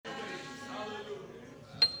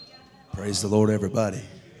Praise the Lord, everybody.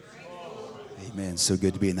 Amen. So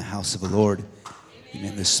good to be in the house of the Lord.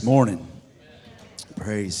 Amen. This morning.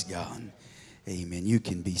 Praise God. Amen. You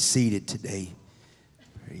can be seated today.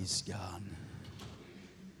 Praise God.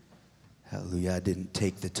 Hallelujah. I didn't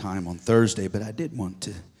take the time on Thursday, but I did want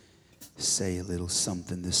to say a little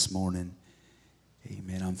something this morning.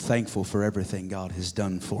 Amen. I'm thankful for everything God has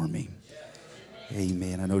done for me.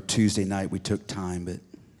 Amen. I know Tuesday night we took time, but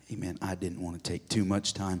amen, I didn't want to take too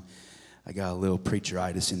much time. I got a little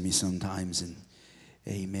preacheritis in me sometimes, and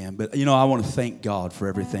amen. But, you know, I want to thank God for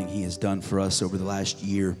everything He has done for us over the last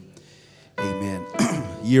year. Amen.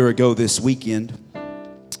 A year ago this weekend,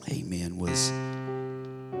 amen, was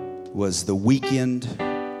the weekend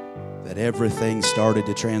that everything started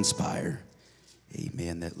to transpire.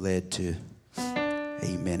 Amen. That led to,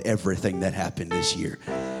 amen, everything that happened this year.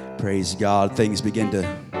 Praise God. Things began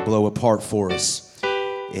to blow apart for us.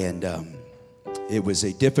 And it was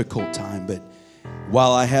a difficult time, but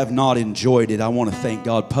while I have not enjoyed it, I want to thank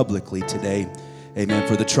God publicly today, amen,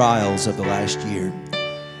 for the trials of the last year.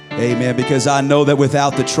 Amen, because I know that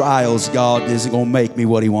without the trials, God isn't going to make me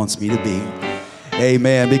what He wants me to be.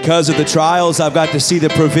 Amen. Because of the trials, I've got to see the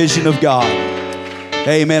provision of God.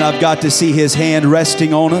 Amen. I've got to see His hand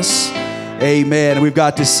resting on us. Amen. We've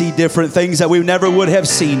got to see different things that we never would have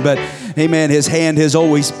seen, but amen, His hand has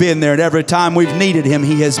always been there, and every time we've needed Him,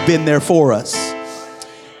 He has been there for us.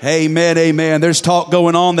 Amen, amen. There's talk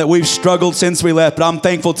going on that we've struggled since we left, but I'm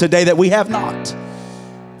thankful today that we have not.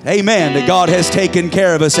 Amen, that God has taken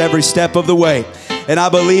care of us every step of the way, and I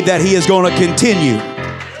believe that He is going to continue.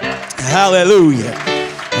 Hallelujah,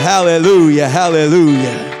 hallelujah,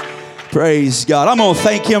 hallelujah. Praise God. I'm going to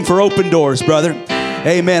thank Him for open doors, brother.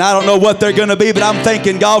 Amen. I don't know what they're going to be, but I'm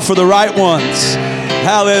thanking God for the right ones.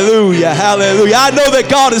 Hallelujah, hallelujah. I know that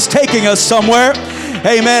God is taking us somewhere.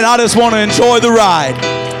 Amen. I just want to enjoy the ride.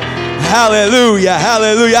 Hallelujah,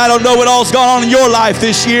 hallelujah. I don't know what all's gone on in your life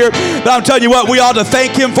this year, but I'm telling you what, we ought to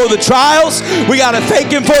thank Him for the trials. We got to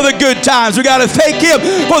thank Him for the good times. We got to thank Him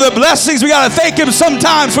for the blessings. We got to thank Him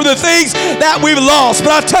sometimes for the things that we've lost.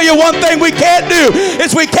 But I'll tell you one thing we can't do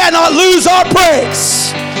is we cannot lose our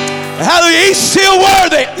praise. Hallelujah, He's still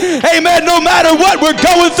worthy. Amen. No matter what we're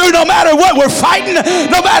going through, no matter what we're fighting,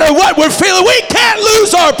 no matter what we're feeling, we can't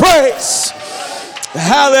lose our praise.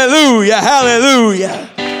 Hallelujah,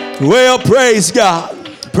 hallelujah. Well, praise God.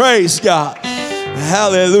 Praise God.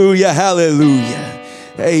 Hallelujah, hallelujah.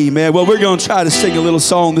 Amen. Well, we're going to try to sing a little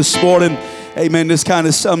song this morning. Amen. This kind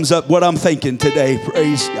of sums up what I'm thinking today.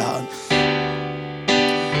 Praise God.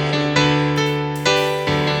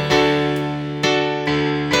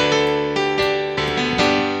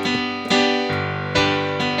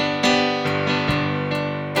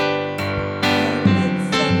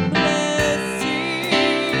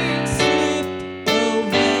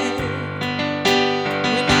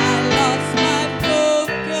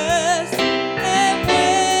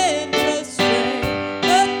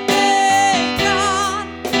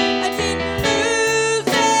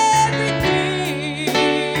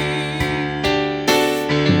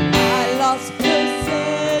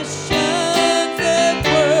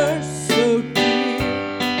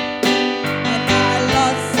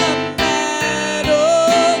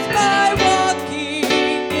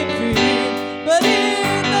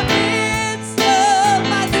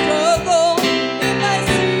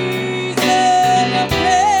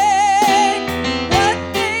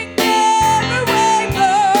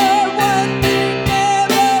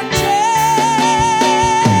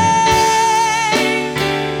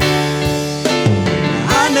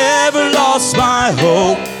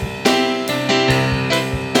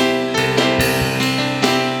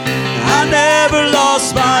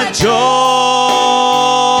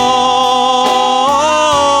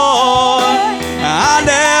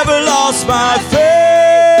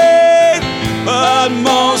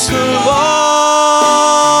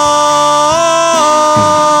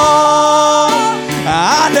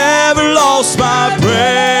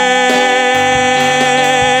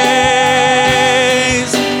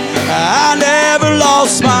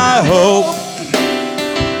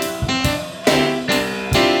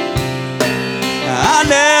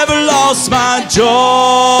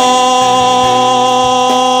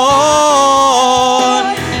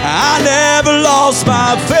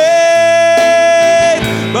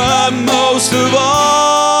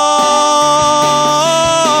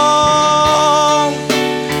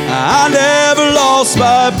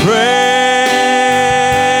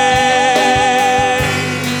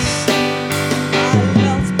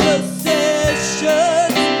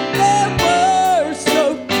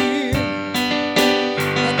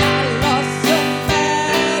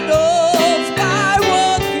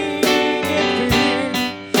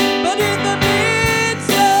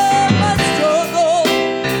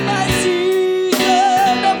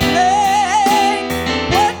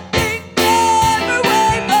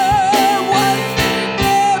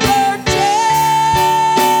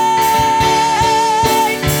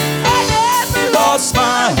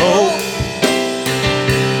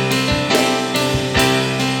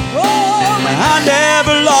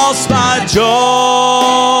 joy.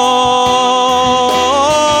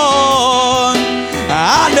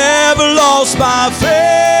 I never lost my faith,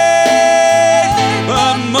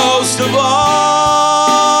 but most of all,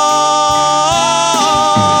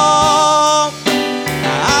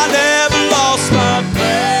 I never lost my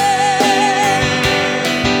faith.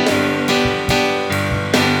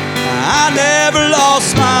 I never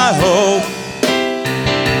lost my hope.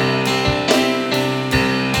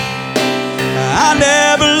 I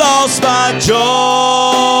never lost my joy.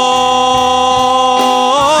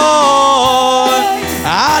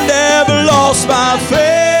 I never lost my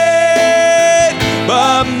faith,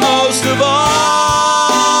 but most of all,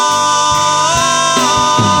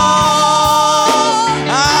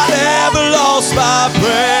 I never lost my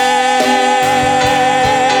praise.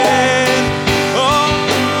 Oh,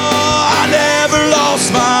 I never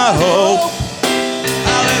lost my hope.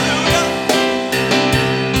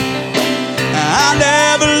 I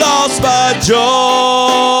never lost my joy.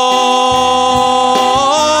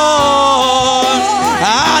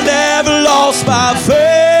 I never lost my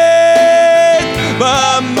faith,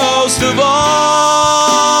 but most of all,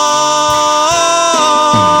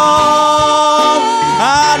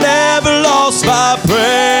 I never lost my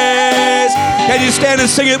praise. Can you stand and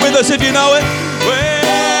sing it with us if you know it? Well,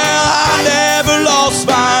 I never lost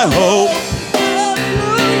my hope.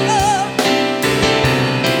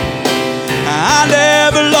 I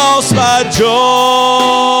never lost my joy.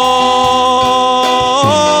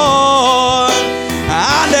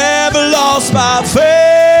 I never lost my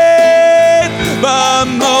faith, but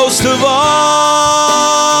most of all,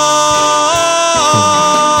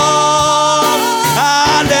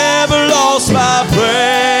 I never lost my praise.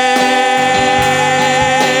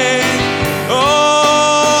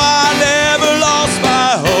 Oh, I never lost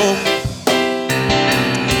my hope.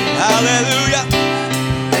 Hallelujah.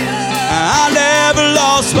 I never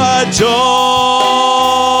lost my joy.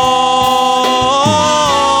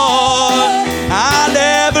 I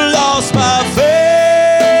never lost my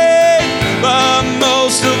faith, but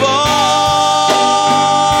most of all,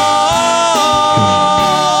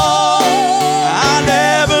 I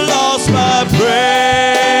never lost my praise.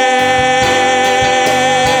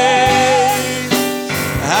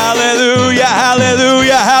 Hallelujah,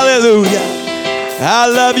 hallelujah, hallelujah. I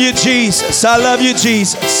love you, Jesus. I love you,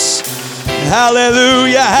 Jesus.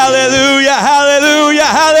 Hallelujah, hallelujah, hallelujah,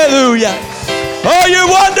 hallelujah. Oh, you're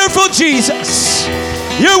wonderful, Jesus.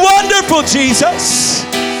 You're wonderful, Jesus.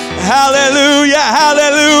 Hallelujah,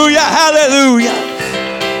 hallelujah, hallelujah.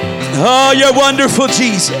 Oh, you're wonderful,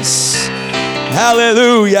 Jesus.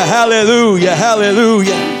 Hallelujah, hallelujah,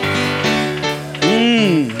 hallelujah.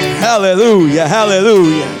 Hallelujah,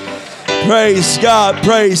 hallelujah. Praise God,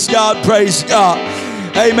 praise God, praise God.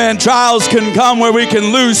 Amen. Trials can come where we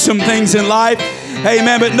can lose some things in life.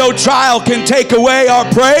 Amen. But no trial can take away our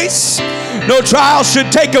praise. No trial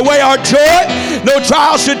should take away our joy. No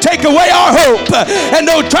trial should take away our hope. And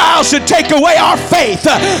no trial should take away our faith.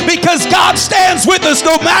 Because God stands with us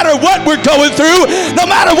no matter what we're going through. No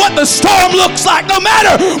matter what the storm looks like. No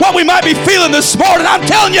matter what we might be feeling this morning. I'm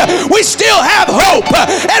telling you, we still have hope.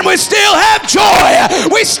 And we still have joy.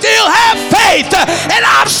 We still have faith. And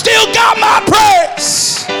I've still got my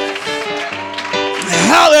praise.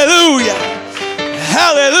 Hallelujah.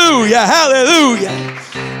 Hallelujah. Hallelujah.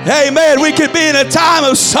 Amen. We could be in a time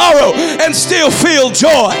of sorrow and still feel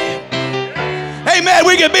joy. Amen.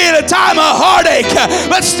 We could be in a time of heartache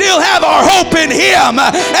but still have our hope in Him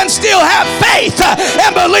and still have faith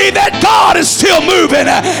and believe that God is still moving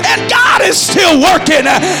and God is still working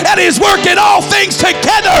and He's working all things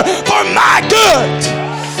together for my good.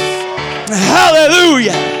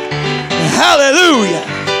 Hallelujah. Hallelujah.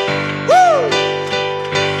 Woo.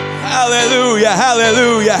 Hallelujah.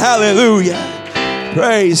 Hallelujah. Hallelujah.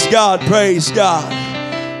 Praise God, praise God.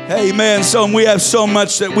 Amen. So we have so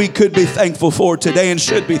much that we could be thankful for today and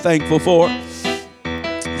should be thankful for.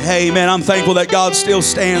 Amen. I'm thankful that God still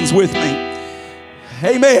stands with me.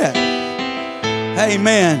 Amen.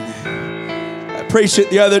 Amen. I preached it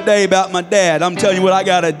the other day about my dad. I'm telling you what, I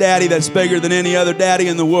got a daddy that's bigger than any other daddy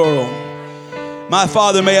in the world. My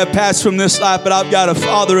father may have passed from this life, but I've got a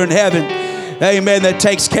Father in heaven, amen, that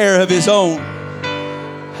takes care of His own.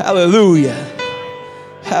 Hallelujah.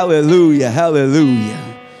 Hallelujah, hallelujah.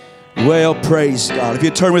 Well, praise God. If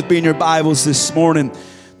you turn with me in your Bibles this morning,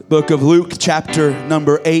 the book of Luke, chapter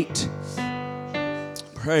number 8.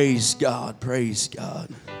 Praise God, praise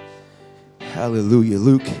God. Hallelujah.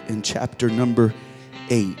 Luke in chapter number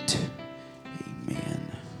 8.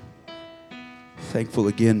 Amen. Thankful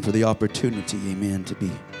again for the opportunity, amen, to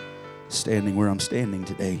be standing where I'm standing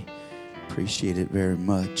today. Appreciate it very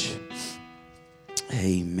much.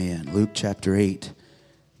 Amen. Luke chapter 8,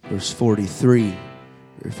 verse 43.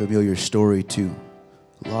 Very familiar story to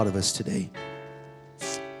a lot of us today.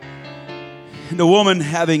 And a woman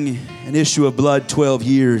having an issue of blood 12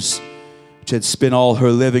 years, which had spent all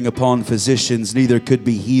her living upon physicians, neither could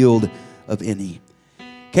be healed of any,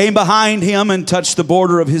 came behind him and touched the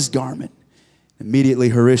border of his garment. Immediately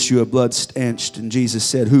her issue of blood stanched, and Jesus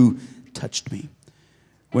said, "Who touched me?"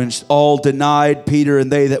 When all denied, Peter and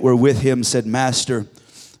they that were with him said, "Master,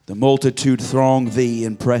 the multitude throng thee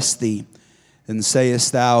and press thee, and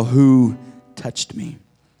sayest thou, Who touched me?"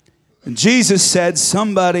 And Jesus said,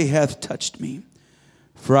 "Somebody hath touched me,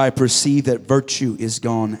 for I perceive that virtue is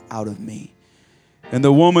gone out of me." And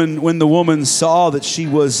when the woman saw that she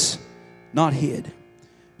was not hid,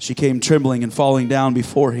 she came trembling and falling down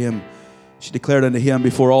before him. She declared unto him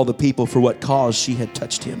before all the people for what cause she had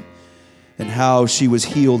touched him, and how she was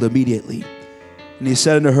healed immediately. And he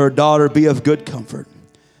said unto her, "Daughter, be of good comfort.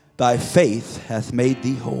 Thy faith hath made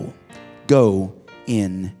thee whole. Go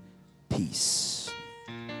in peace."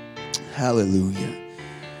 Hallelujah.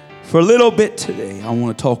 For a little bit today, I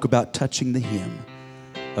want to talk about touching the hem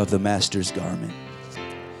of the Master's garment.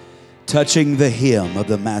 Touching the hem of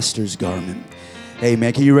the Master's garment.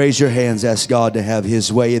 Amen. Can you raise your hands? Ask God to have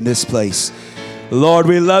His way in this place. Lord,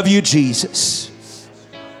 we love you, Jesus.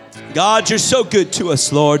 God, you're so good to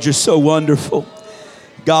us, Lord. You're so wonderful.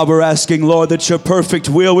 God, we're asking, Lord, that your perfect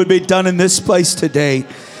will would be done in this place today.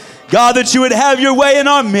 God, that you would have your way in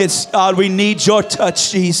our midst. God, we need your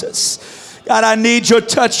touch, Jesus. God, I need your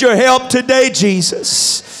touch, your help today,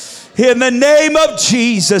 Jesus. In the name of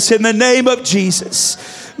Jesus, in the name of Jesus.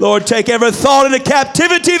 Lord, take every thought into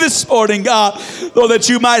captivity this morning, God. Lord, that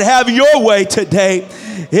you might have your way today.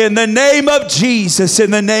 In the name of Jesus, in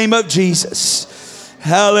the name of Jesus.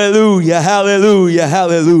 Hallelujah, hallelujah,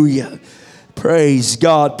 hallelujah. Praise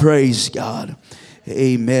God, praise God.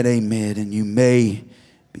 Amen, amen. And you may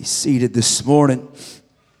be seated this morning.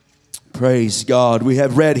 Praise God. We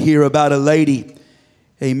have read here about a lady,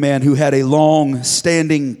 amen, who had a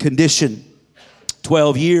long-standing condition,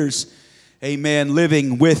 12 years, amen,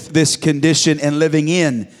 living with this condition and living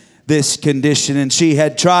in this condition. And she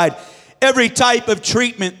had tried every type of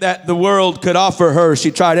treatment that the world could offer her. She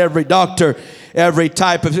tried every doctor, every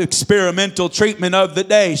type of experimental treatment of the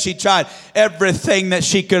day. She tried everything that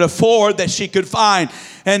she could afford, that she could find.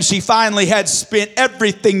 And she finally had spent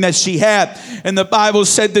everything that she had. And the Bible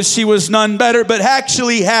said that she was none better, but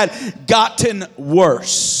actually had gotten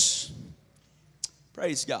worse.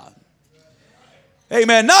 Praise God.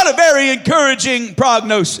 Amen. Not a very encouraging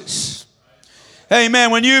prognosis.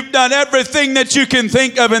 Amen. When you've done everything that you can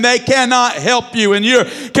think of and they cannot help you and your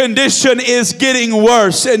condition is getting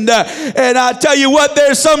worse. And I tell you what,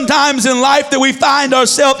 there's sometimes in life that we find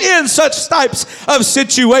ourselves in such types of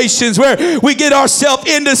situations where we get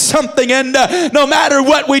ourselves into something and no matter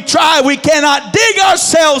what we try, we cannot dig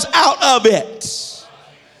ourselves out of it.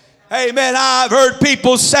 Amen. I've heard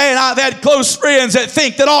people say, and I've had close friends that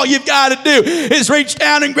think that all you've got to do is reach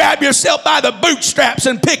down and grab yourself by the bootstraps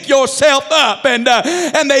and pick yourself up. And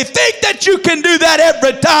they think that you can do that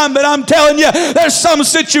every time. But I'm telling you, there's some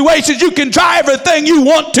situations you can try everything you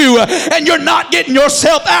want to, and you're not getting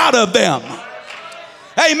yourself out of them.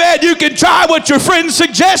 Amen. You can try what your friends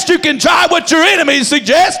suggest. You can try what your enemies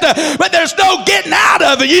suggest. But there's no getting out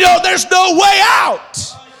of it. You know, there's no way out.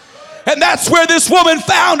 And that's where this woman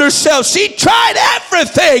found herself. She tried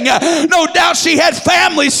everything. No doubt she had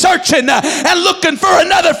family searching and looking for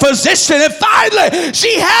another physician. And finally,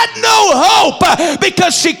 she had no hope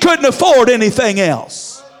because she couldn't afford anything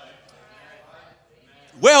else.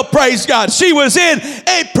 Well, praise God. She was in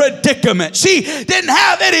a predicament. She didn't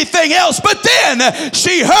have anything else. But then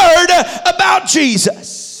she heard about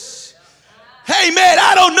Jesus. Amen.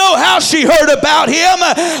 I don't know how she heard about him.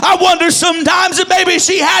 I wonder sometimes that maybe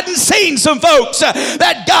she hadn't seen some folks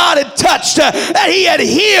that God had touched, that he had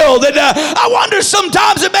healed. And I wonder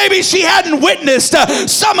sometimes that maybe she hadn't witnessed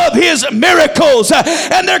some of his miracles.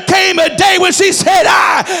 And there came a day when she said,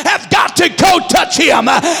 I have got to go touch him.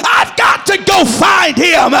 I've got to go find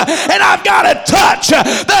him. And I've got to touch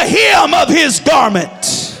the hem of his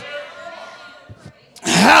garment.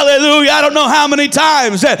 Hallelujah. I don't know how many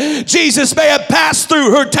times that Jesus may have passed through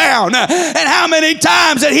her town and how many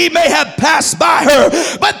times that he may have passed by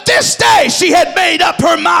her. But this day she had made up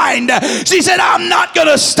her mind. She said, I'm not going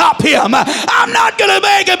to stop him. I'm not going to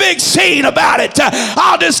make a big scene about it.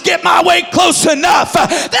 I'll just get my way close enough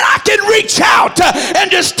that I can reach out and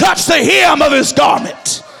just touch the hem of his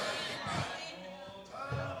garment.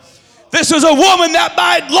 This was a woman that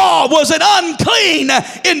by law was an unclean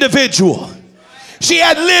individual. She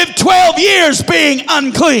had lived 12 years being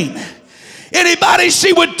unclean. Anybody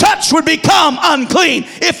she would touch would become unclean,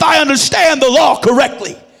 if I understand the law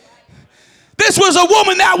correctly. This was a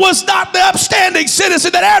woman that was not the upstanding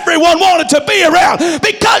citizen that everyone wanted to be around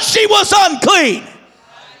because she was unclean.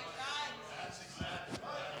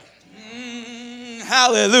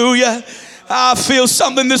 Hallelujah. I feel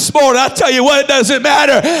something this morning. I tell you what, it doesn't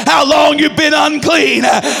matter how long you've been unclean.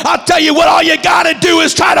 I'll tell you what, all you got to do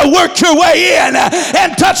is try to work your way in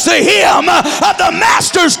and touch the hem of the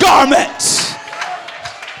master's garments.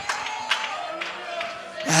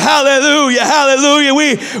 Hallelujah, hallelujah.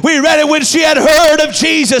 We read it when she had heard of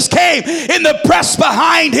Jesus, came in the press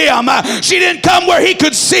behind him. She didn't come where he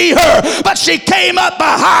could see her, but she came up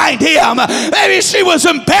behind him. Maybe she was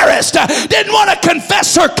embarrassed, didn't want to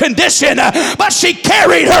confess her condition, but she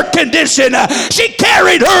carried her condition. She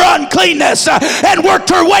carried her uncleanness and worked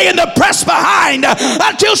her way in the press behind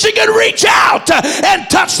until she could reach out and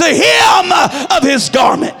touch the hem of his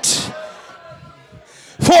garment.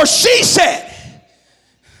 For she said,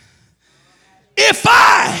 if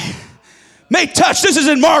I may touch, this is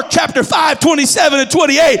in Mark chapter 5, 27 and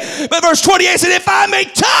 28, but verse 28 said, if I may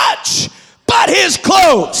touch but his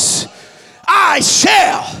clothes, I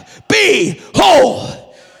shall be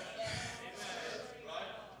whole.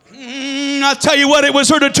 I'll tell you what, it was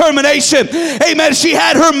her determination. Amen. She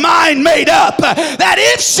had her mind made up that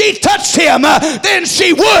if she touched him, then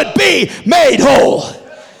she would be made whole.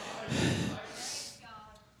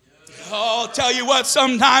 Oh, I'll tell you what,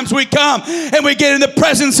 sometimes we come and we get in the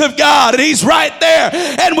presence of God and he's right there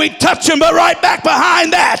and we touch him, but right back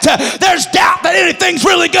behind that, there's doubt that anything's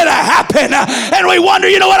really going to happen. And we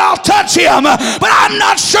wonder, you know what, I'll touch him, but I'm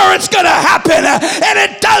not sure it's going to happen. And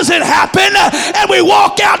it doesn't happen. And we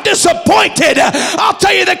walk out disappointed. I'll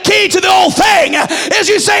tell you the key to the whole thing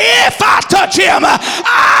is you say, if I touch him,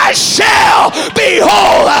 I shall be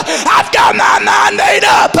whole. I've got my mind made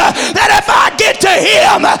up that if I get to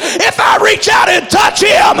him, if I reach out and touch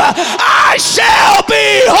him, I shall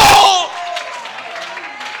be whole.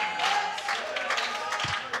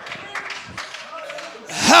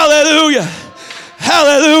 Hallelujah.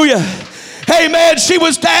 Hallelujah. Amen. She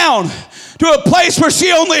was down to a place where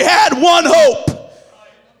she only had one hope.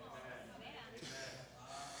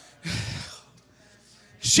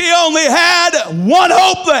 She only had one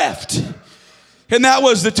hope left, and that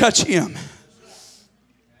was to touch him.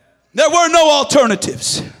 There were no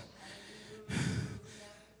alternatives.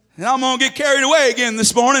 And I'm going to get carried away again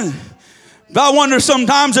this morning. But I wonder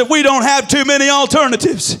sometimes if we don't have too many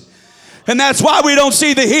alternatives. And that's why we don't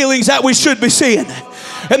see the healings that we should be seeing.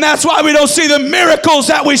 And that's why we don't see the miracles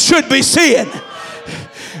that we should be seeing.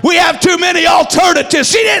 We have too many alternatives.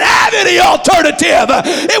 She didn't have any alternative.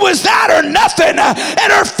 It was that or nothing.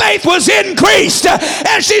 And her faith was increased.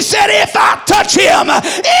 And she said, if I touch him,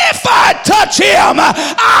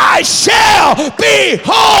 I shall be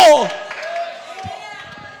whole.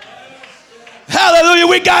 Hallelujah.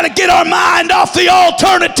 We got to get our mind off the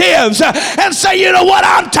alternatives and say, you know what?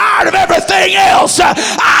 I'm tired of everything else.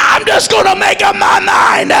 I'm just going to make up my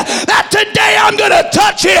mind that today I'm going to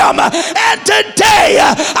touch him and today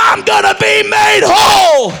I'm going to be made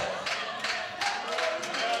whole.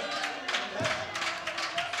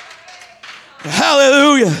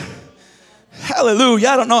 Hallelujah. Hallelujah.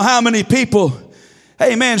 I don't know how many people,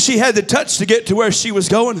 amen, she had to touch to get to where she was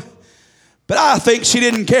going, but I think she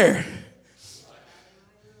didn't care.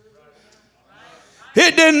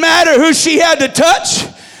 It didn't matter who she had to touch.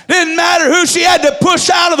 Didn't matter who she had to push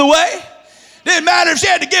out of the way. Didn't matter if she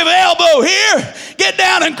had to give an elbow here, get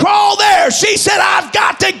down and crawl there. She said, I've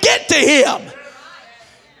got to get to him.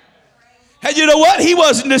 And you know what? He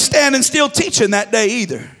wasn't just standing still teaching that day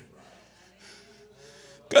either.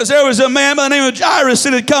 Because there was a man by the name of Jairus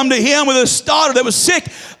that had come to him with a daughter that was sick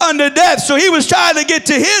unto death. So he was trying to get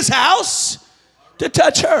to his house to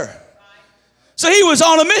touch her. So he was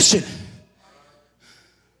on a mission.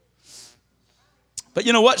 But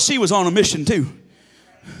you know what? She was on a mission too.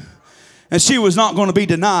 And she was not going to be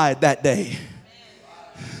denied that day.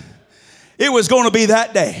 It was going to be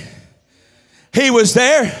that day. He was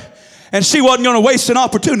there, and she wasn't going to waste an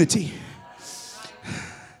opportunity.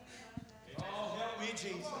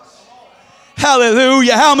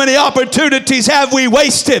 Hallelujah. How many opportunities have we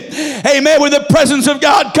wasted? Amen. When the presence of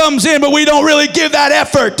God comes in, but we don't really give that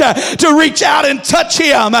effort to reach out and touch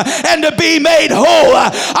him and to be made whole.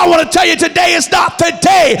 I want to tell you today is not the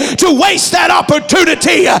day to waste that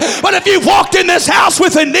opportunity. But if you've walked in this house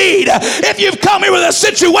with a need, if you've come here with a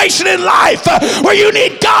situation in life where you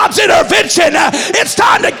need God's intervention, it's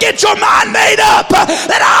time to get your mind made up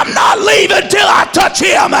that I'm not leaving till I touch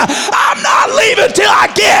him. I'm not leaving till I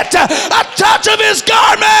get a touch of his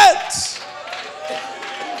garments.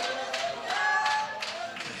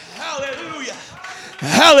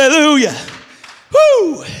 Hallelujah.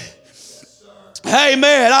 Woo.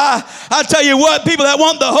 Amen. I tell you what, people that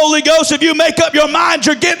want the Holy Ghost, if you make up your mind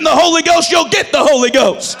you're getting the Holy Ghost, you'll get the Holy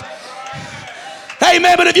Ghost.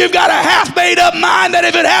 Amen. But if you've got a half made up mind that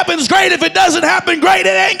if it happens, great. If it doesn't happen, great. It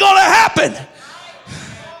ain't going to happen.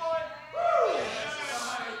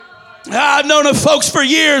 I've known of folks for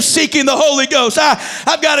years seeking the Holy Ghost.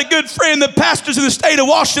 I've got a good friend that pastors in the state of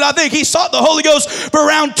Washington. I think he sought the Holy Ghost for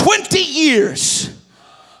around 20 years.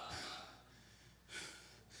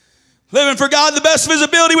 Living for God the best of his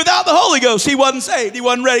ability without the Holy Ghost. He wasn't saved. He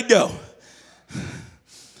wasn't ready to go.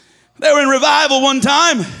 They were in revival one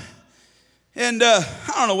time. And I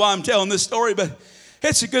don't know why I'm telling this story, but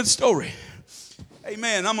it's a good story.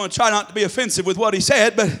 Amen. I'm going to try not to be offensive with what he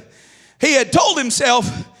said, but he had told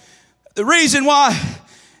himself the reason why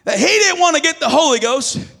that he didn't want to get the Holy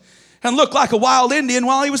Ghost and look like a wild Indian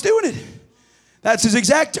while he was doing it. That's his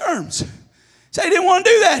exact terms. So he didn't want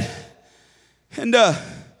to do that.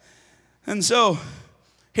 And so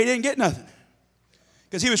he didn't get nothing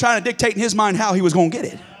because he was trying to dictate in his mind how he was going to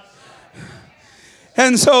get it.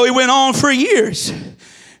 And so it went on for years.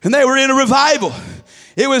 And they were in a revival.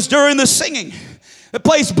 It was during the singing. The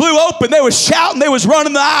place blew open. They was shouting. They was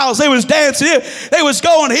running the aisles. They was dancing. They was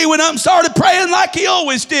going. He went up and started praying like he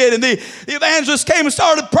always did. And the evangelist came and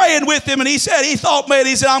started praying with him. And he said,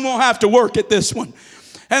 I'm going to have to work at this one.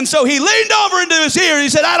 And so he leaned over into his ear and he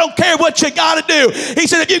said, I don't care what you got to do. He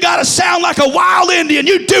said, if you got to sound like a wild Indian,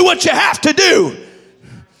 you do what you have to do.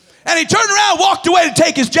 And he turned around and walked away to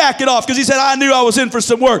take his jacket off because he said, I knew I was in for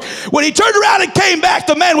some work. When he turned around and came back,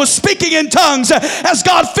 the man was speaking in tongues as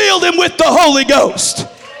God filled him with the Holy Ghost.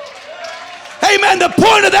 Amen. The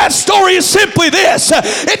point of that story is simply this.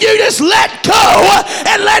 If you just let go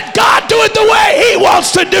and let God do it the way he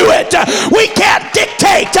wants to do it. We can't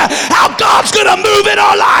dictate how God's going to move in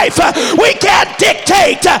our life. We can't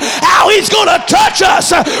dictate how he's going to touch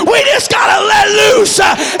us. We just got to let loose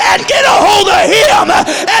and get a hold of him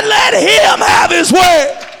and let him have his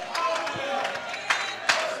way.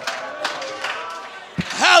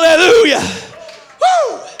 Hallelujah.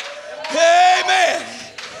 Woo. Amen.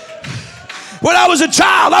 When I was a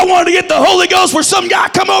child, I wanted to get the Holy Ghost where some guy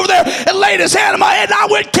come over there and laid his hand on my head and I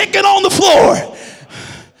went kicking on the floor.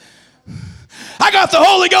 I got the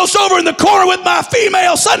Holy Ghost over in the corner with my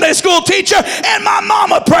female Sunday school teacher and my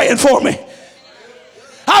mama praying for me.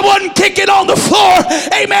 I wasn't kicking on the floor.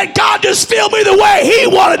 Amen. God just filled me the way he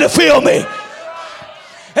wanted to fill me.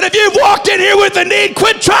 And if you've walked in here with a need,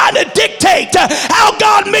 quit trying to dictate how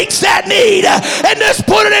God meets that need and just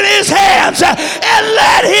put it in his hands and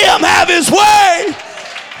let him have his way.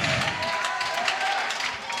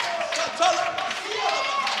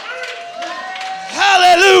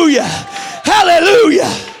 Hallelujah.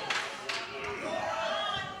 Hallelujah.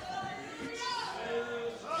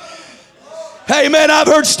 Amen. I've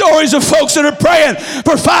heard stories of folks that are praying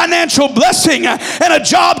for financial blessing and a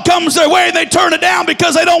job comes their way and they turn it down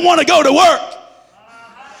because they don't want to go to work.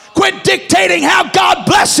 Quit dictating how God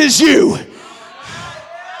blesses you.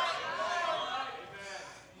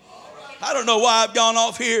 I don't know why I've gone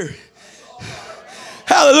off here.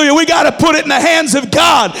 Hallelujah. We got to put it in the hands of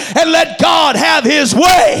God and let God have his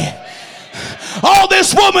way. All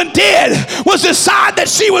this woman did was decide that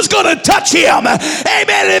she was going to touch him.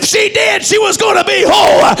 Amen. And if she did, she was going to be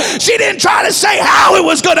whole. She didn't try to say how it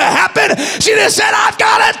was going to happen. She just said, I've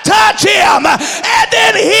got to touch him and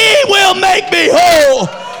then he will make me whole.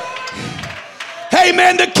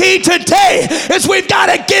 Amen. The key today is we've got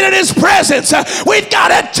to get in his presence. We've got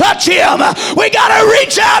to touch him. We got to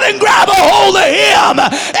reach out and grab a hold of him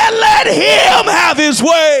and let him have his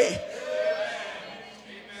way.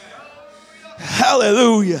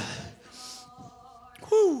 Hallelujah.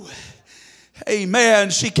 Whew.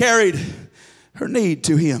 Amen. She carried her need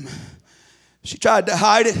to him. She tried to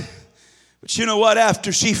hide it. But you know what?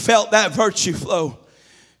 After she felt that virtue flow,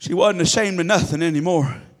 she wasn't ashamed of nothing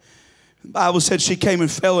anymore. The Bible said she came and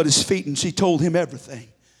fell at his feet and she told him everything.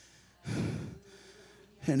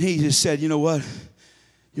 And he just said, you know what?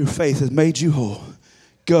 Your faith has made you whole.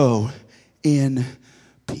 Go in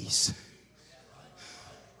peace.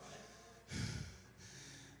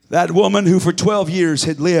 That woman who for 12 years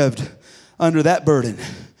had lived under that burden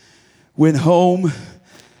went home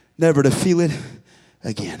never to feel it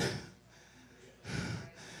again.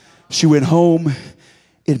 She went home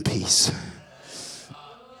in peace.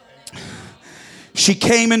 She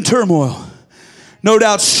came in turmoil, no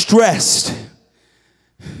doubt stressed.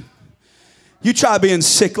 You try being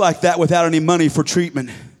sick like that without any money for treatment.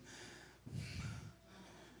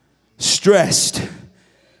 Stressed,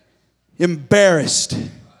 embarrassed.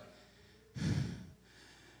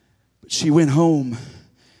 she went home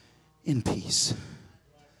in peace.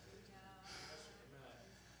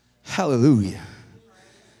 Hallelujah.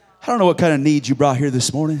 I don't know what kind of need you brought here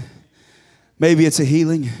this morning. Maybe it's a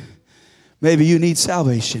healing. Maybe you need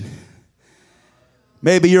salvation.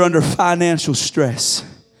 Maybe you're under financial stress.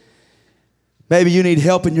 Maybe you need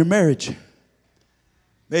help in your marriage.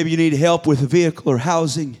 Maybe you need help with a vehicle or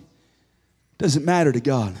housing. Doesn't matter to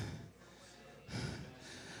God.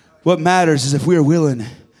 What matters is if we are willing to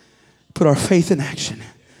put our faith in action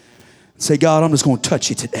and say, God, I'm just going to touch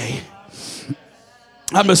you today.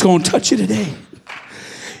 I'm just going to touch you today.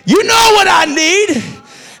 You know what I need.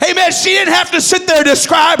 Amen. She didn't have to sit there and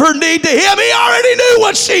describe her need to him. He already knew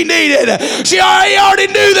what she needed. He already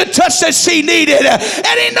knew the touch that she needed.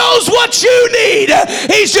 And he knows what you need.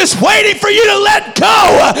 He's just waiting for you to let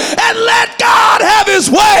go and let God have his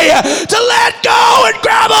way. To let go and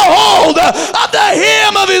grab a hold of the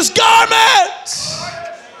hem of his garment.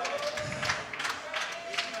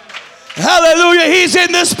 Hallelujah. He's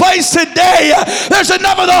in this place today. There's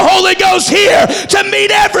enough of the Holy Ghost here to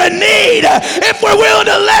meet every need if we're willing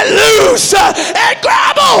to let loose and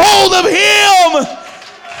grab a hold of him.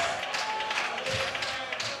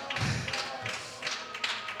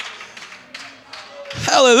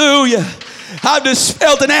 Hallelujah. I've just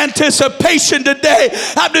felt an anticipation today.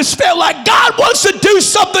 I've just felt like God wants to do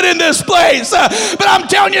something in this place. But I'm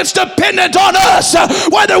telling you, it's dependent on us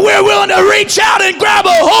whether we're willing to reach out and grab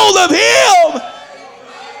a hold of him.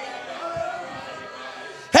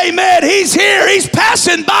 Amen. He's here. He's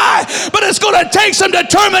passing by. But it's going to take some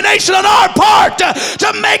determination on our part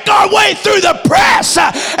to make our way through the press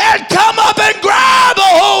and come up and grab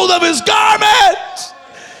a hold of his garment.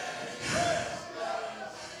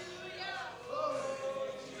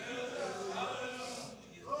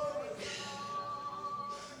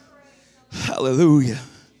 Hallelujah.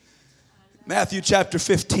 Matthew chapter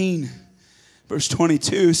 15, verse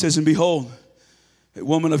 22 says, and behold, a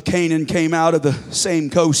woman of Canaan came out of the same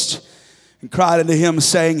coast and cried unto him,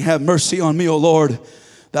 saying, have mercy on me, O Lord,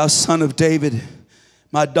 thou son of David.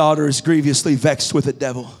 My daughter is grievously vexed with a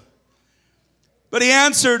devil. But he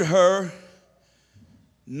answered her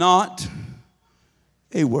not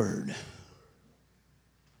a word.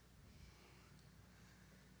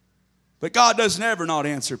 But God doesn't ever not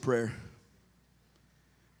answer prayer.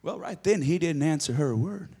 Well, right then, he didn't answer her a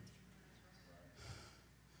word.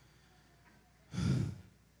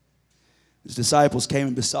 His disciples came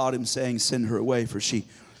and besought him, saying, send her away, for she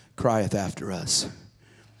crieth after us.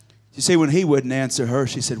 You see, when he wouldn't answer her,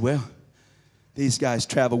 she said, well, these guys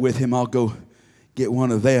travel with him. I'll go get one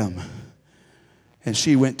of them. And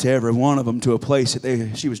she went to every one of them to a place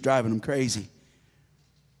that she was driving them crazy.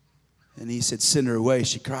 And he said, send her away.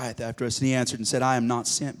 She crieth after us. And he answered and said, I am not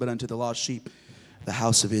sent but unto the lost sheep, the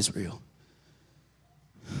house of Israel.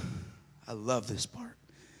 I love this part.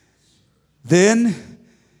 Then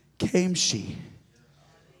came she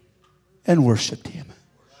and worshiped him.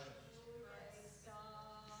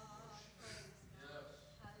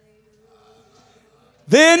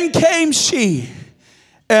 Then came she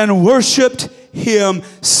and worshiped him,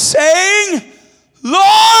 saying,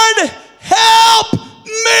 Lord, help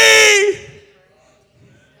me.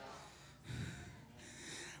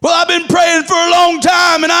 Well, I've been praying for a long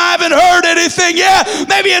time and I haven't heard anything yet.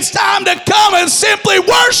 Maybe it's time to come and simply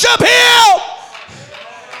worship him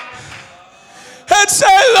and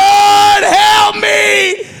say, Lord, help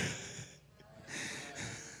me.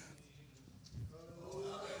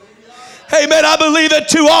 Amen. I believe that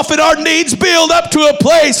too often our needs build up to a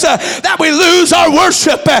place that we lose our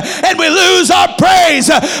worship and we lose our praise.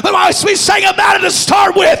 But as we sang about it to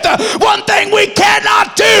start with, one thing we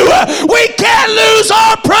cannot do, we can't lose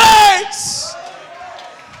our praise.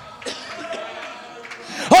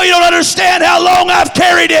 Oh, you don't understand how long I've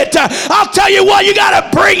carried it. I'll tell you what, you got to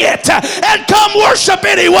bring it and come worship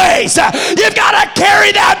anyways. You've got to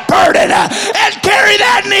carry that burden and carry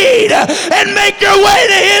that need and make your way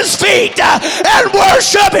to his feet and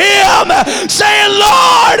worship him, saying,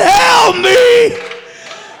 Lord, help me.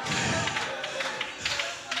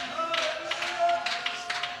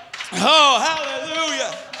 Oh,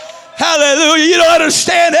 hallelujah. Hallelujah. You don't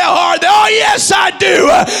understand how hard oh, yes, I do.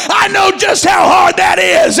 I know just how hard that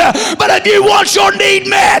is. But if you want your need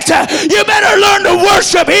met, you better learn to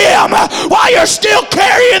worship him while you're still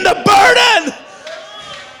carrying the burden.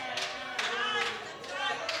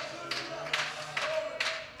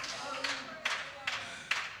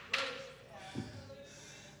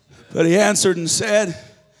 But he answered and said,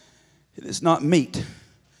 it is not meet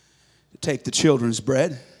to take the children's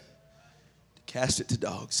bread, to cast it to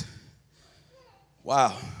dogs.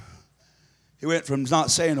 Wow. He went from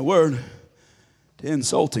not saying a word to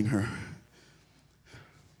insulting her.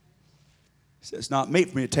 He said, it's not meet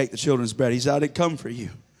for me to take the children's bread. He said, I didn't come for you.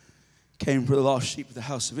 I came for the lost sheep of the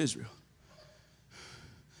house of Israel.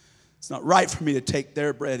 It's not right for me to take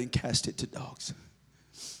their bread and cast it to dogs.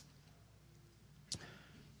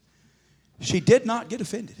 She did not get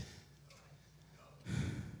offended.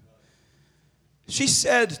 She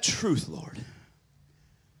said, truth, Lord.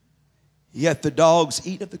 Yet the dogs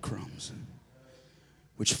eat of the crumbs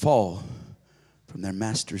which fall from their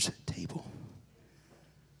master's table.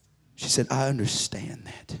 She said, I understand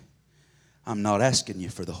that. I'm not asking you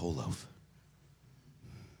for the whole loaf.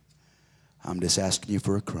 I'm just asking you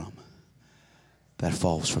for a crumb that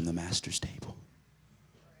falls from the master's table.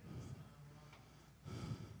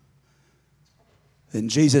 Then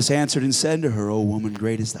Jesus answered and said to her, O woman,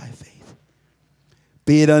 great is thy faith.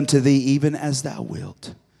 Be it unto thee even as thou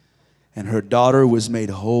wilt. And her daughter was made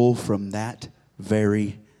whole from that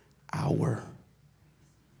very hour.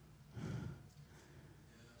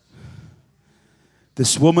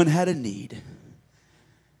 This woman had a need.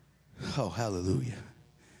 Oh, hallelujah.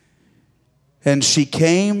 And she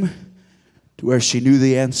came to where she knew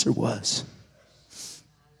the answer was.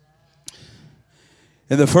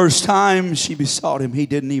 And the first time she besought him, he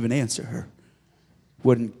didn't even answer her.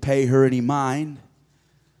 Wouldn't pay her any mind.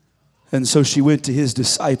 And so she went to his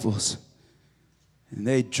disciples.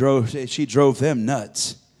 And she drove them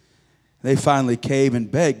nuts. They finally came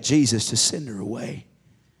and begged Jesus to send her away.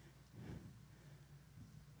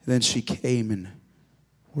 And then she came and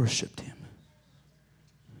worshiped him.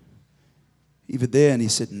 Even then he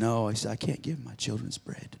said, no, he said, I can't give my children's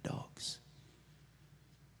bread to dogs.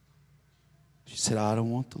 She said, I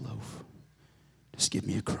don't want the loaf. Just give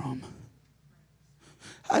me a crumb.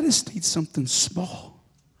 I just need something small.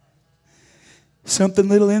 Something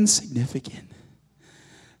little insignificant.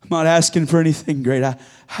 I'm not asking for anything great.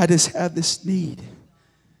 I just have this need.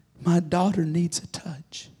 My daughter needs a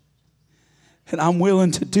touch. And I'm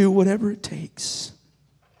willing to do whatever it takes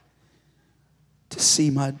to see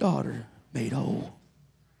my daughter made whole.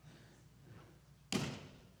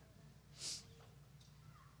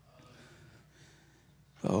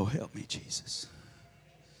 Oh, help me, Jesus.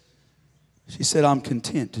 She said, I'm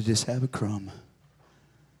content to just have a crumb.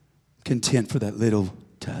 Content for that little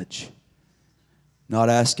touch. Not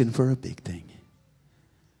asking for a big thing.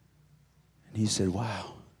 And he said,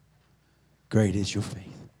 wow, great is your faith.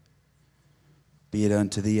 Be it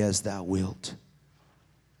unto thee as thou wilt.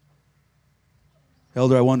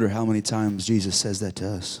 Elder, I wonder how many times Jesus says that to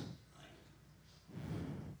us.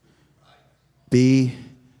 Be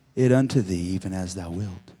it unto thee even as thou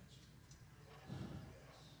wilt.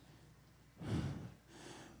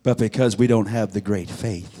 But because we don't have the great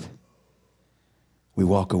faith, we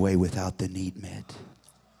walk away without the need met.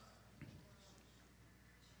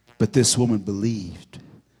 But this woman believed.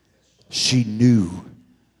 She knew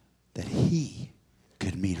that he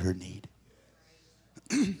could meet her need.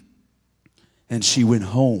 And she went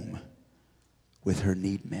home with her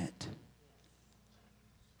need met.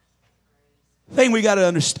 The thing we got to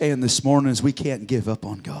understand this morning is we can't give up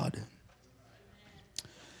on God.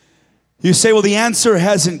 You say, well, the answer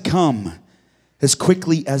hasn't come as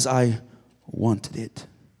quickly as I wanted it.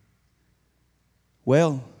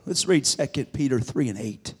 Well, let's read 2 Peter 3:8.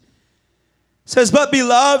 It says, but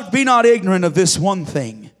beloved, be not ignorant of this one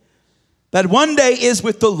thing, that one day is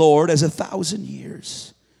with the Lord as 1,000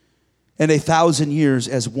 years, and 1,000 years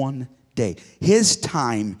as one day. His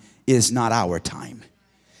time is not our time.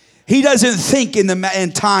 He doesn't think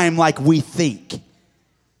in time like we think.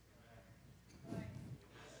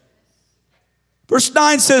 Verse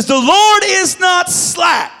 9 says, the Lord is not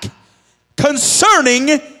slack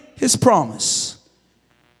concerning his promise,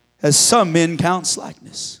 as some men count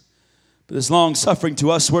slackness, but is long suffering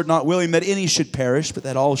to us, we're not willing that any should perish, but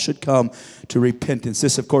that all should come to repentance.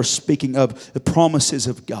 This, of course, speaking of the promises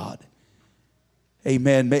of God.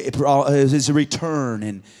 Amen. His return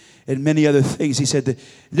and many other things. He said that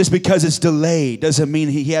just because it's delayed doesn't mean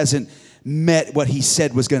he hasn't met what he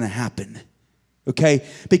said was going to happen. Okay?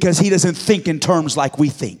 Because he doesn't think in terms like we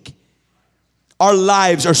think. Our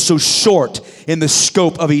lives are so short in the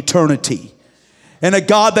scope of eternity. And a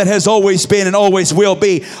God that has always been and always will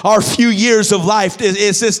be, our few years of life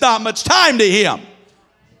is just not much time to him.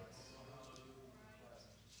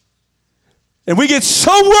 And we get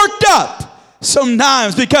so worked up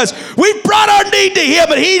sometimes because we brought our need to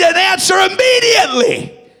him and he didn't answer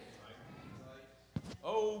immediately.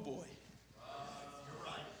 Oh boy.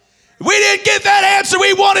 We didn't get that answer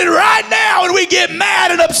we wanted right now, and we get mad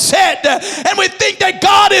and upset, and we think that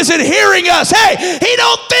God isn't hearing us. Hey, He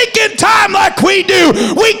don't think in time like we do.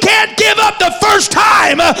 We can't give up the first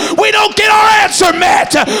time we don't get our answer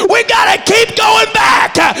met. We got to keep going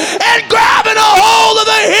back and grabbing a hold of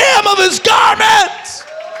the hem of His garments.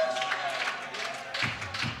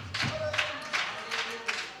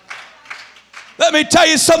 Let me tell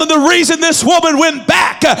you something. The reason this woman went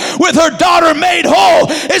back with her daughter made whole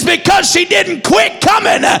is because she didn't quit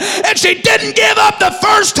coming, and she didn't give up the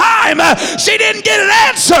first time. She didn't get an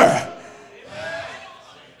answer.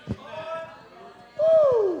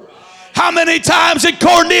 How many times did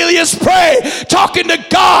Cornelius pray, talking to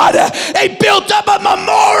God? They built up a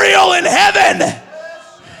memorial in heaven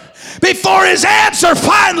before his answer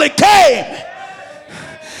finally came.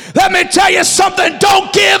 Let me tell you something,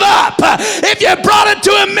 don't give up. If you brought it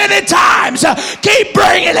to Him many times, keep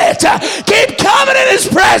bringing it. Keep coming in His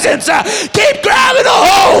presence. Keep grabbing a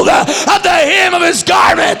hold of the hem of His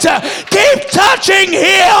garment. Keep touching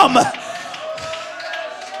Him.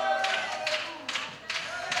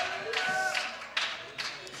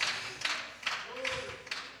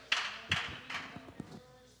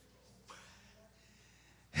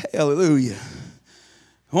 Hallelujah.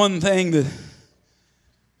 One thing that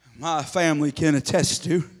my family can attest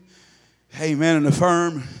to, amen, and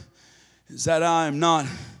affirm, is that I am not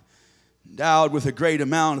endowed with a great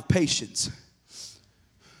amount of patience.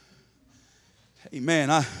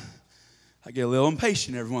 Amen. I get a little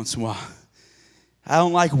impatient every once in a while. I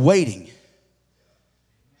don't like waiting.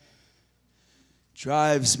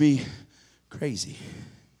 Drives me crazy.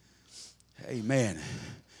 Amen.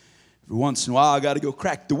 Every once in a while, I got to go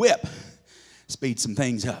crack the whip, speed some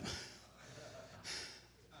things up.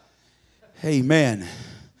 Amen.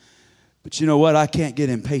 But you know what? I can't get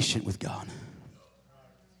impatient with God.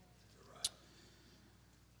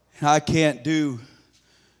 I can't do.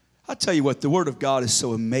 I'll tell you what, the Word of God is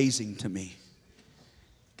so amazing to me.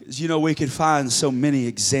 Because, you know, we could find so many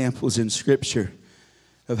examples in Scripture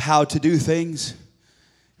of how to do things.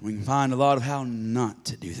 We can find a lot of how not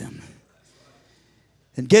to do them.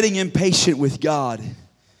 And getting impatient with God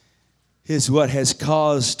is what has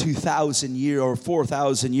caused 2,000 years or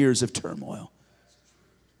 4,000 years of turmoil.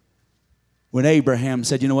 When Abraham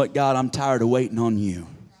said, you know what, God, I'm tired of waiting on you.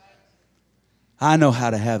 I know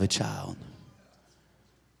how to have a child.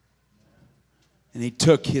 And he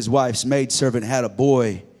took his wife's maidservant and had a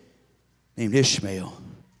boy named Ishmael,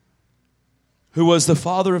 who was the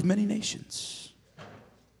father of many nations.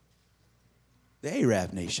 The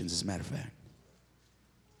Arab nations, as a matter of fact.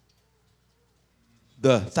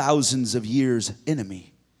 The thousands of years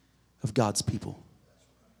enemy of God's people.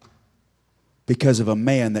 Because of a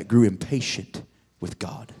man that grew impatient with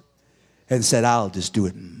God and said, I'll just do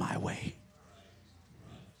it my way.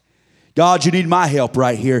 God, you need my help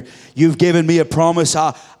right here. You've given me a promise.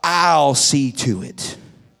 I'll see to it.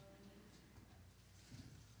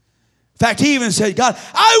 In fact, he even said, God,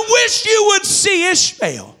 I wish you would see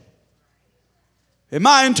Ishmael. And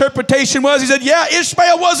my interpretation was, he said, yeah,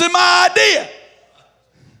 Ishmael wasn't my idea.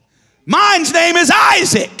 Mine's name is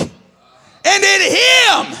Isaac. And in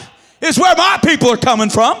him is where my people are coming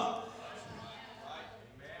from.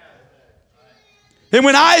 And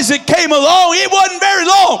when Isaac came along, it wasn't very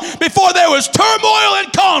long before there was turmoil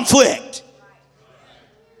and conflict.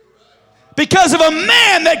 Because of a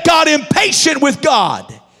man that got impatient with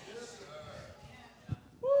God.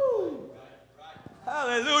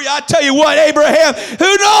 Hallelujah. I tell you what, Abraham,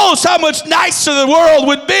 who knows how much nicer the world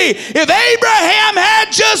would be if Abraham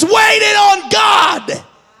had just waited on God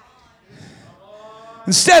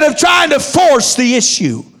instead of trying to force the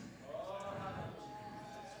issue.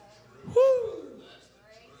 Woo.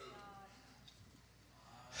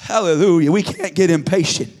 Hallelujah. We can't get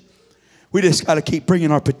impatient. We just got to keep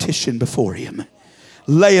bringing our petition before Him.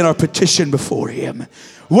 Laying our petition before Him.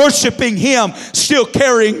 Worshiping Him, still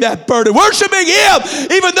carrying that burden. Worshiping Him,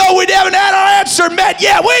 even though we haven't had our answer met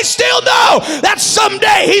yet. We still know that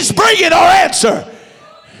someday He's bringing our answer.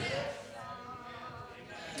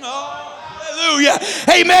 Hallelujah.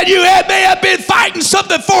 Amen. You may have been fighting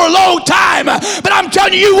something for a long time, but I'm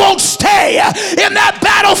telling you, you won't stay in that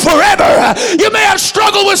battle forever. You may have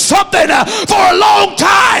struggled with something for a long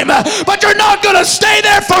time, but you're not going to stay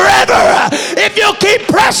there forever. If you'll keep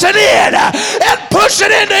pressing in and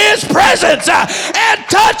pushing into His presence and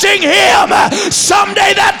touching Him,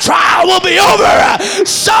 someday that trial will be over.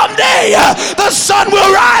 Someday the sun will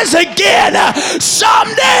rise again.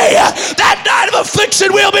 Someday that night of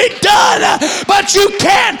affliction will be done. But you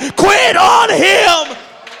can't quit on Him.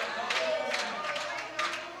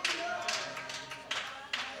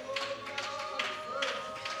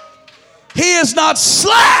 He is not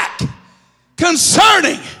slack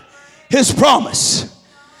concerning his promise.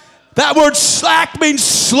 That word slack means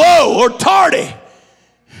slow or tardy.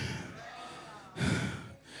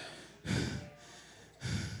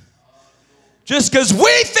 Just because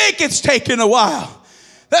we think it's taking a while,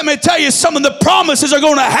 let me tell you, some of the promises are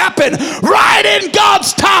going to happen right in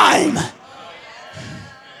God's time.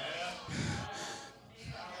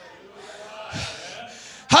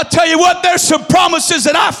 I'll tell you what, there's some promises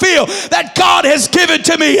that I feel that God has given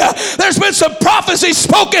to me. There's been some prophecy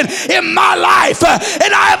spoken in my life,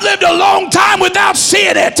 and I have lived a long time without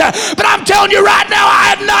seeing it. But I'm telling you right now,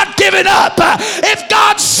 I have not given up. If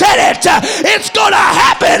God said it, it's going to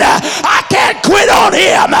happen. I can't quit on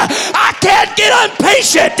him. I can't get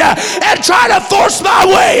impatient and try to force my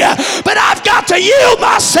way. But I've got to yield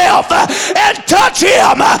myself and touch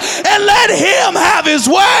him and let him have his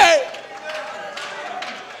way.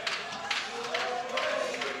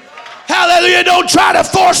 Hallelujah. Don't try to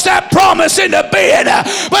force that promise into being,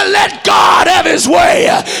 but let God have his way.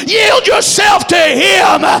 Yield yourself to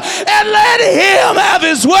him and let him have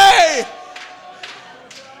his way.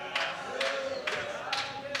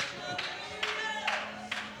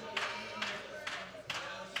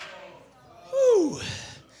 Woo.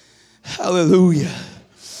 Hallelujah.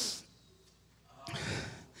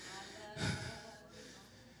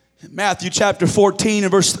 In Matthew chapter 14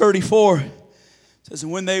 and verse 34, says,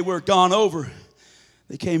 and when they were gone over,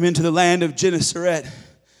 they came into the land of Gennesaret.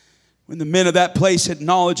 When the men of that place had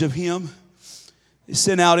knowledge of him, they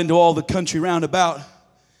sent out into all the country round about.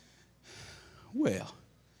 Well,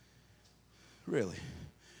 really,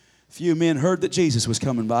 few men heard that Jesus was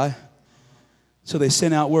coming by, so they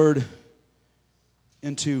sent out word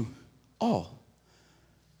into all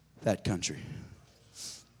that country.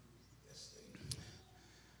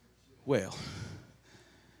 Well,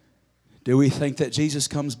 do we think that Jesus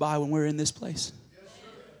comes by when we're in this place?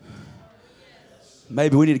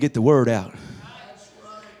 Maybe we need to get the word out.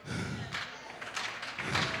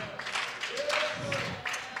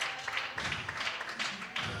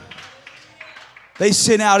 They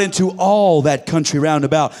sent out into all that country round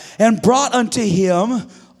about and brought unto him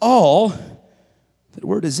all that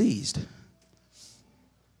were diseased,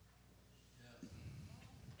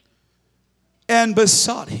 and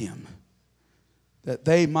besought him that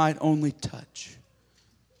they might only touch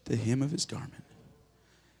the hem of his garment.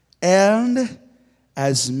 And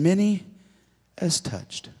as many as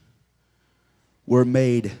touched were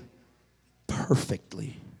made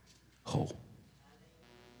perfectly whole.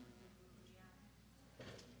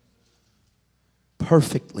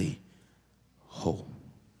 Perfectly whole.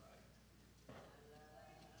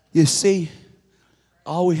 You see,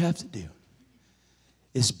 all we have to do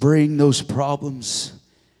is bring those problems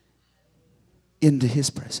into his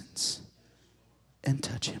presence and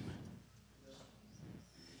touch him.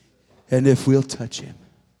 And if we'll touch him,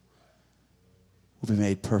 we'll be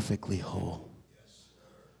made perfectly whole.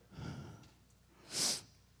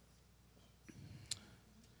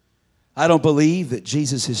 I don't believe that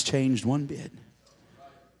Jesus has changed one bit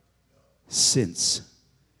since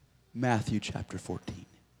Matthew chapter 14.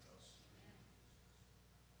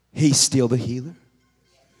 He's still the healer.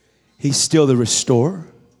 He's still the restorer.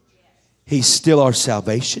 He's still our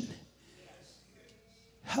salvation.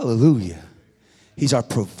 Hallelujah. He's our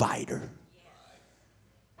provider.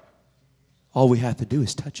 All we have to do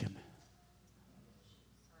is touch him.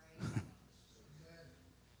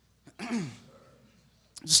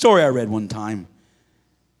 It's a story I read one time.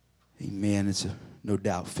 Amen. It's no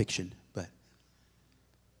doubt fiction, but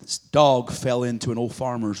this dog fell into an old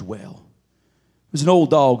farmer's well. It was an old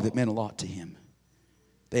dog that meant a lot to him.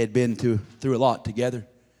 They had been through a lot together.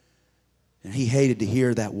 And he hated to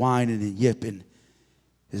hear that whining and yipping.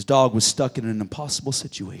 His dog was stuck in an impossible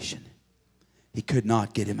situation. He could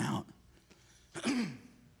not get him out.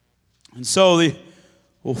 And so the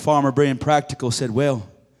old farmer, being practical, said, well,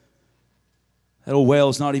 that old well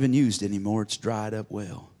is not even used anymore. It's dried up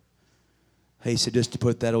well. He said, just to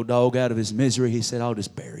put that old dog out of his misery, he said, I'll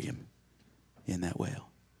just bury him in that well.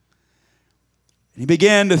 And he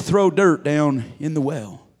began to throw dirt down in the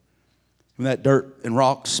well. When that dirt and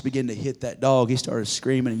rocks began to hit that dog, he started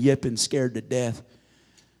screaming and yipping, scared to death,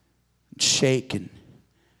 and shaking.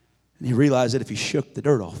 And he realized that if he shook, the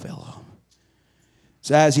dirt all fell off.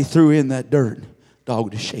 So as he threw in that dirt, the dog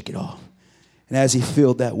would just shake it off. And as he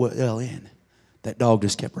filled that well in, that dog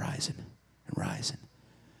just kept rising and rising.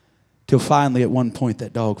 Till finally, at one point,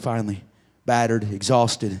 that dog finally, battered,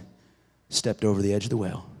 exhausted, stepped over the edge of the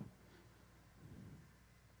well.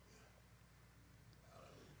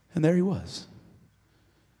 And there he was.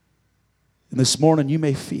 And this morning you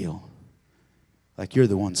may feel like you're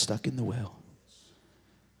the one stuck in the well.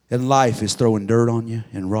 And life is throwing dirt on you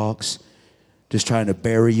and rocks, just trying to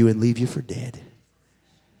bury you and leave you for dead.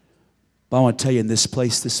 But I want to tell you, in this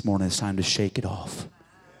place this morning, it's time to shake it off.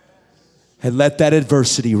 And let that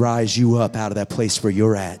adversity rise you up out of that place where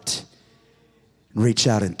you're at. And reach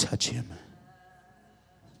out and touch him.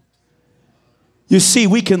 You see,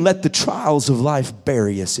 we can let the trials of life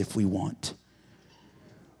bury us if we want.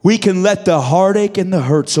 We can let the heartache and the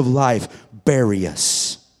hurts of life bury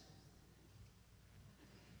us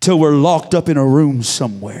till we're locked up in a room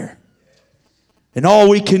somewhere. And all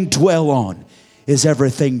we can dwell on is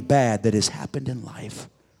everything bad that has happened in life.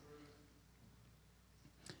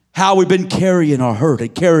 How we've been carrying our hurt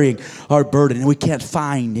and carrying our burden, and we can't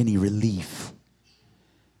find any relief.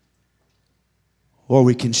 Or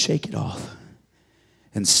we can shake it off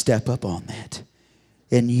and step up on that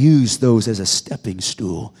and use those as a stepping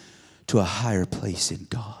stool to a higher place in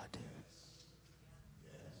God.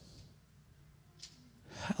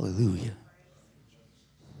 Hallelujah.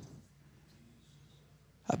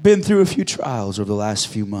 I've been through a few trials over the last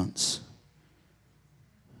few months.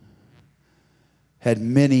 Had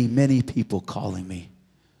many, many people calling me,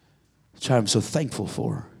 which I'm so thankful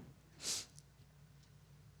for.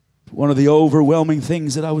 One of the overwhelming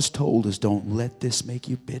things that I was told is, don't let this make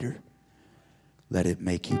you bitter. Let it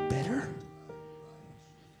make you better.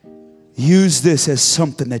 Use this as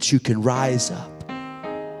something that you can rise up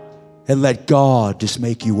and let God just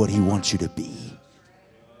make you what he wants you to be.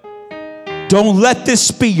 Don't let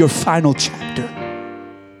this be your final chapter.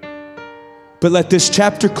 But let this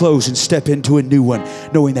chapter close and step into a new one,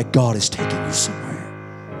 knowing that God is taking you somewhere.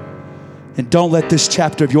 And don't let this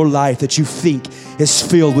chapter of your life that you think is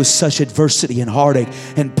filled with such adversity and heartache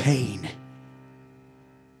and pain,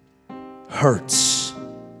 hurts,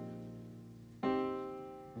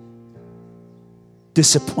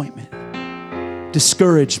 disappointment,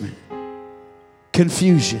 discouragement,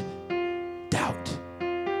 confusion, doubt.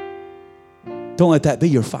 Don't let that be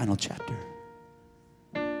your final chapter.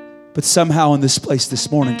 But somehow in this place this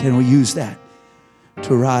morning, can we use that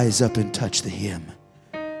to rise up and touch the hem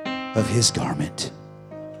of his garment?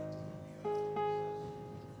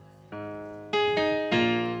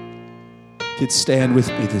 If you'd stand with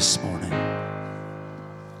me this morning.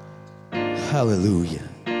 Hallelujah.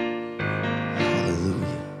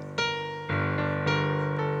 Hallelujah.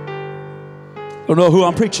 I don't know who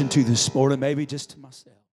I'm preaching to this morning, maybe just to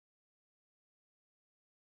myself.